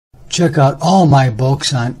Check out all my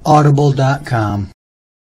books on Audible.com.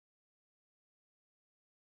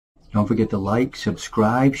 Don't forget to like,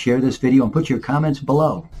 subscribe, share this video, and put your comments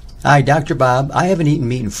below. Hi, Dr. Bob. I haven't eaten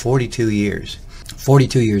meat in 42 years.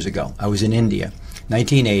 42 years ago, I was in India,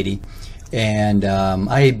 1980, and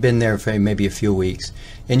I had been there for maybe a few weeks,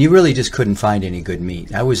 and you really just couldn't find any good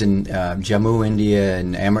meat. I was in Jammu, India,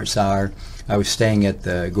 and Amritsar. I was staying at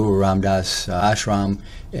the Guru Ram Das ashram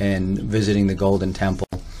and visiting the Golden Temple,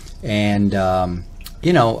 and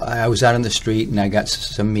you know, I was out on the street and I got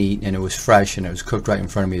some meat, and it was fresh and it was cooked right in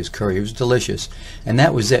front of me as curry. It was delicious, and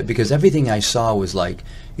that was it, because everything I saw was like,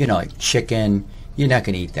 you know, like chicken. You're not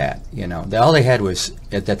going to eat that, you know. All they had was,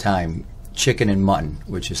 at that time, chicken and mutton,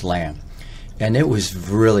 which is lamb, and it was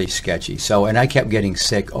really sketchy. So, and I kept getting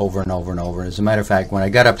sick over and over and over. As a matter of fact, when I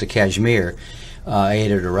got up to Kashmir, I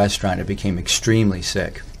ate at a restaurant. I became extremely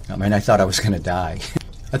sick. I mean, I thought I was going to die.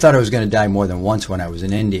 I thought I was going to die more than once when I was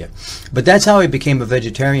in India. But that's how I became a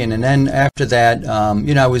vegetarian. And then after that,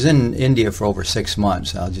 you know, I was in India for over 6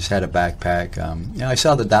 months. I just had a backpack. You know, I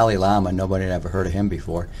saw the Dalai Lama. Nobody had ever heard of him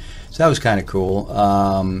before. So that was kind of cool.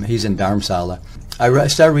 He's in Dharamsala. I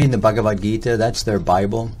started reading the Bhagavad Gita. That's their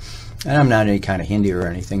Bible. And I'm not any kind of Hindu or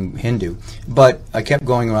anything, Hindu. But I kept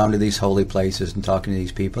going around to these holy places and talking to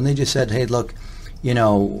these people. And they just said, hey, look, you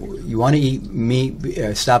know, you want to eat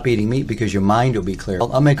meat, stop eating meat because your mind will be clear.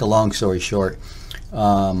 I'll make a long story short.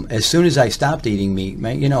 As soon as I stopped eating meat,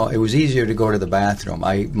 you know, it was easier to go to the bathroom.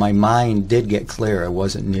 My mind did get clear. It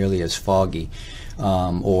wasn't nearly as foggy,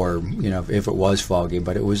 or, you know, if it was foggy,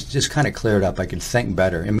 but it was just kind of cleared up. I could think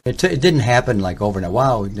better. I mean, it didn't happen like overnight.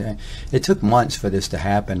 Wow, it took months for this to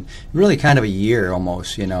happen. Really, kind of a year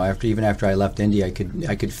almost. You know, even after I left India,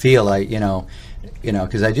 I could feel like, you know,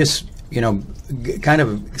 because I just, you know, kind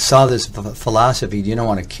of saw this philosophy, you don't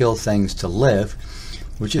want to kill things to live,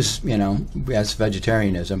 which is, you know, that's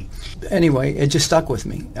vegetarianism. Anyway, it just stuck with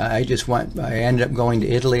me. I ended up going to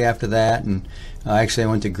Italy after that, and actually I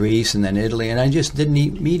went to Greece and then Italy, and I just didn't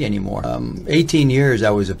eat meat anymore. 18 years I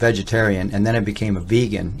was a vegetarian, and then I became a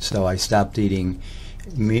vegan, so I stopped eating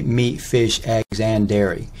meat, fish, eggs, and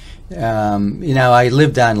dairy. You know, I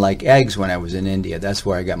lived on like eggs when I was in India. That's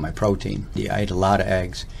where I got my protein. I ate a lot of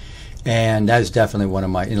eggs. And that's definitely one of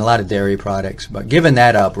my, and a lot of dairy products. But giving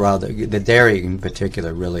that up, rather, the dairy in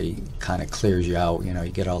particular really kind of clears you out. You know, you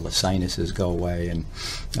get all the sinuses go away and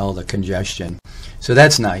all the congestion. So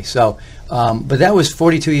that's nice. So, but that was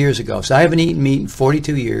 42 years ago. So I haven't eaten meat in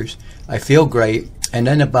 42 years. I feel great. And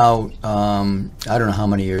then about, I don't know how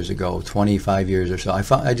many years ago, 25 years or so,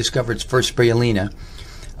 I discovered first spirulina,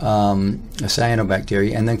 a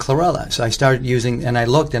cyanobacteria, and then chlorella. So I started using, and I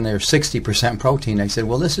looked, and there's 60% protein. I said,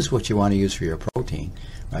 well, this is what you want to use for your protein,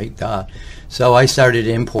 right? Duh. So I started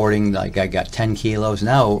importing, like I got 10 kilos.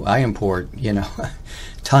 Now I import, you know,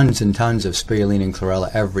 tons and tons of spirulina and chlorella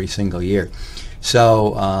every single year.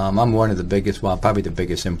 So I'm one of the biggest, well, probably the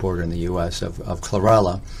biggest importer in the U.S. of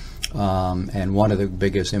chlorella, and one of the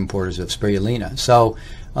biggest importers of spirulina. So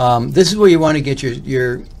this is where you want to get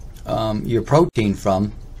your protein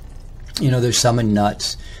from. You know, there's some in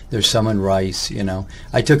nuts, there's some in rice. You know,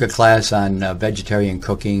 I took a class on vegetarian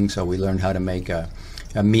cooking, so we learned how to make a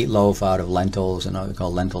meatloaf out of lentils, and they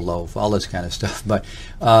call lentil loaf, all this kind of stuff. But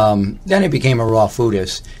then I became a raw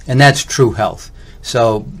foodist, and that's true health.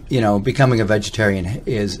 So, you know, becoming a vegetarian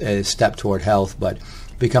is a step toward health, but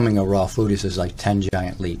becoming a raw foodist is like 10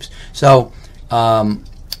 giant leaps. So,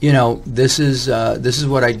 you know, this is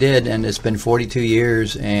what I did, and it's been 42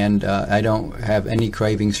 years, and I don't have any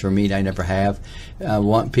cravings for meat. I never have.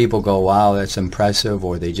 People go, wow, that's impressive,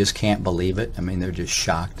 or they just can't believe it. I mean, they're just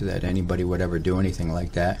shocked that anybody would ever do anything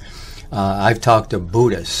like that. I've talked to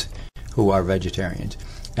Buddhists who are vegetarians,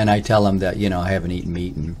 and I tell them that, you know, I haven't eaten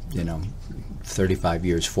meat in, you know, 35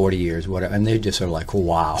 years, 40 years, whatever, and they just are like,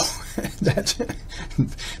 wow,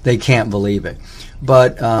 they can't believe it.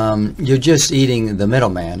 But you're just eating the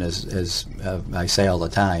middleman, as I say all the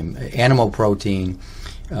time. Animal protein,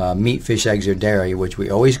 meat, fish, eggs, or dairy, which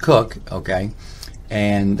we always cook, okay,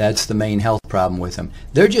 and that's the main health problem with them.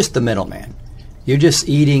 They're just the middleman. You're just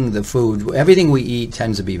eating the food. Everything we eat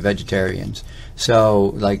tends to be vegetarians.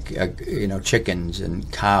 So, like, you know, chickens and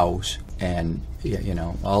cows and, you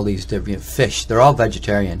know, all these different fish, they're all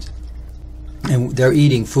vegetarians. And they're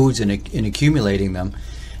eating foods and accumulating them,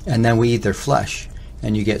 and then we eat their flesh.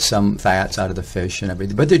 And you get some fats out of the fish and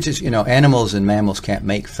everything. But they're just, you know, animals and mammals can't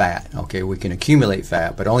make fat. Okay, we can accumulate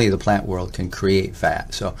fat, but only the plant world can create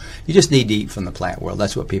fat. So you just need to eat from the plant world.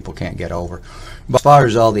 That's what people can't get over. But as far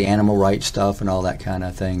as all the animal rights stuff and all that kind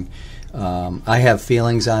of thing, I have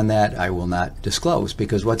feelings on that I will not disclose,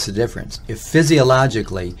 because what's the difference? If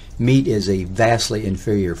physiologically meat is a vastly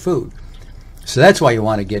inferior food, so that's why you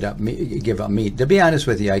want to give up meat. To be honest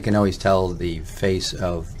with you, I can always tell the face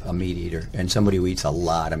of a meat eater and somebody who eats a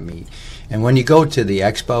lot of meat. And when you go to the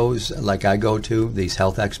expos, like I go to, these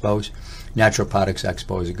health expos, Natural Products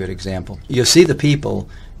Expo is a good example. You'll see the people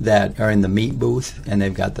that are in the meat booth, and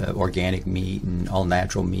they've got the organic meat and all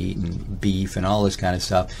natural meat and beef and all this kind of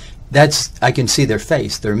stuff. I can see their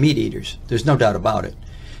face. They're meat eaters. There's no doubt about it.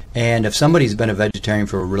 And if somebody's been a vegetarian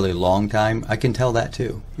for a really long time, I can tell that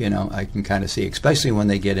too. You know, I can kind of see, especially when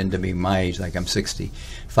they get into be my age, like I'm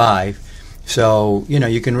 65. So, you know,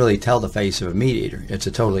 you can really tell the face of a meat eater. It's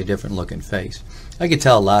a totally different looking face. I could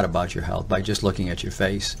tell a lot about your health by just looking at your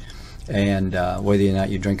face. And whether or not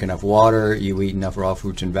you drink enough water, you eat enough raw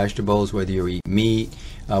fruits and vegetables, whether you eat meat,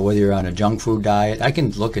 whether you're on a junk food diet. I can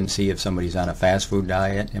look and see if somebody's on a fast food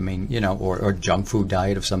diet. I mean, you know, or junk food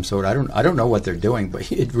diet of some sort. I don't know what they're doing,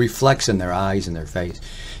 but it reflects in their eyes and their face.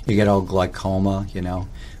 You get all glaucoma, you know.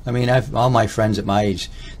 I mean, all my friends at my age,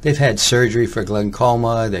 they've had surgery for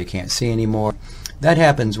glaucoma. They can't see anymore. That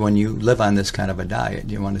happens when you live on this kind of a diet.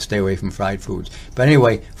 You want to stay away from fried foods. But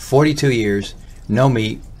anyway, 42 years, no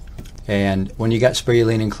meat. And when you got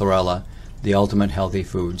spirulina and chlorella, the ultimate healthy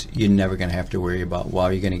foods, you're never going to have to worry about,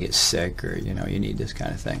 well, you're going to get sick, or, you know, you need this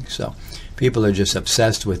kind of thing. So people are just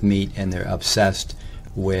obsessed with meat, and they're obsessed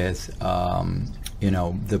with, you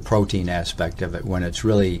know, the protein aspect of it, when it's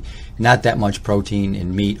really not that much protein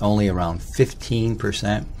in meat, only around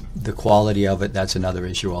 15%. The quality of it, that's another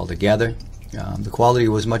issue altogether. The quality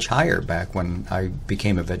was much higher back when I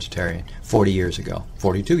became a vegetarian 40 years ago,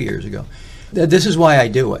 42 years ago. This is why I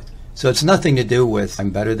do it. So it's nothing to do with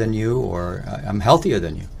I'm better than you or I'm healthier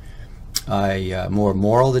than you. I'm more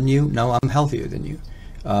moral than you. No, I'm healthier than you.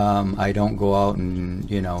 I don't go out and,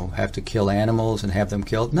 you know, have to kill animals and have them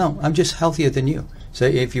killed. No, I'm just healthier than you. So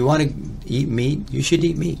if you want to eat meat, you should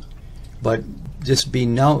eat meat. But just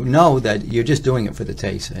know that you're just doing it for the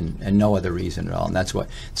taste and no other reason at all. And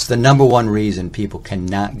it's the number one reason people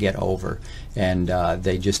cannot get over, and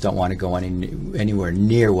they just don't want to go anywhere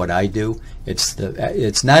near what I do.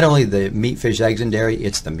 It's not only the meat, fish, eggs, and dairy,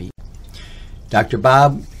 it's the meat. Dr.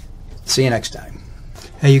 Bob, see you next time.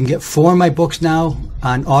 Hey, you can get 4 of my books now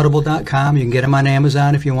on Audible.com. You can get them on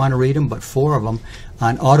Amazon if you want to read them, but 4 of them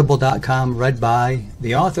on Audible.com, read by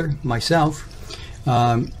the author, myself.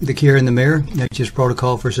 The Cure in the Mirror, Nature's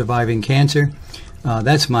Protocol for Surviving Cancer.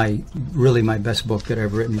 That's really my best book that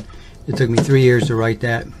I've written. It took me 3 years to write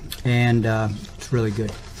that, and it's really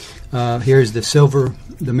good. Here's the silver,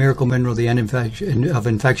 the miracle mineral, the end of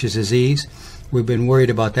infectious disease. We've been worried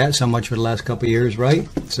about that so much for the last couple of years, right?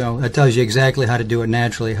 So that tells you exactly how to do it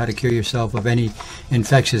naturally, how to cure yourself of any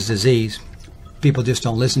infectious disease. People just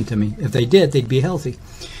don't listen to me. If they did, they'd be healthy.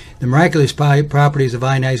 The Miraculous Properties of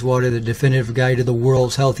Ionized Water, the definitive guide to the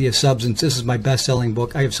world's healthiest substance. This is my best-selling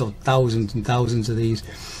book. I have sold thousands and thousands of these.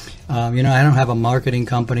 You know, I don't have a marketing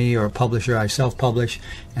company or a publisher. I self-publish.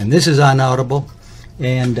 And this is on Audible.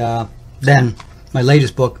 And then my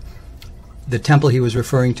latest book, the temple he was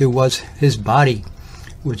referring to was his body,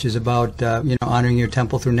 which is about, you know, honoring your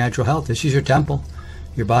temple through natural health. This is your temple.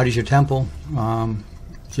 Your body's your temple.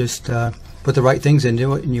 Just put the right things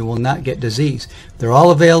into it, and you will not get disease. They're all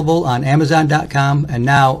available on Amazon.com and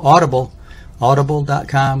now Audible,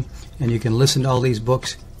 Audible.com, and you can listen to all these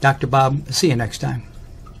books. Dr. Bob, see you next time.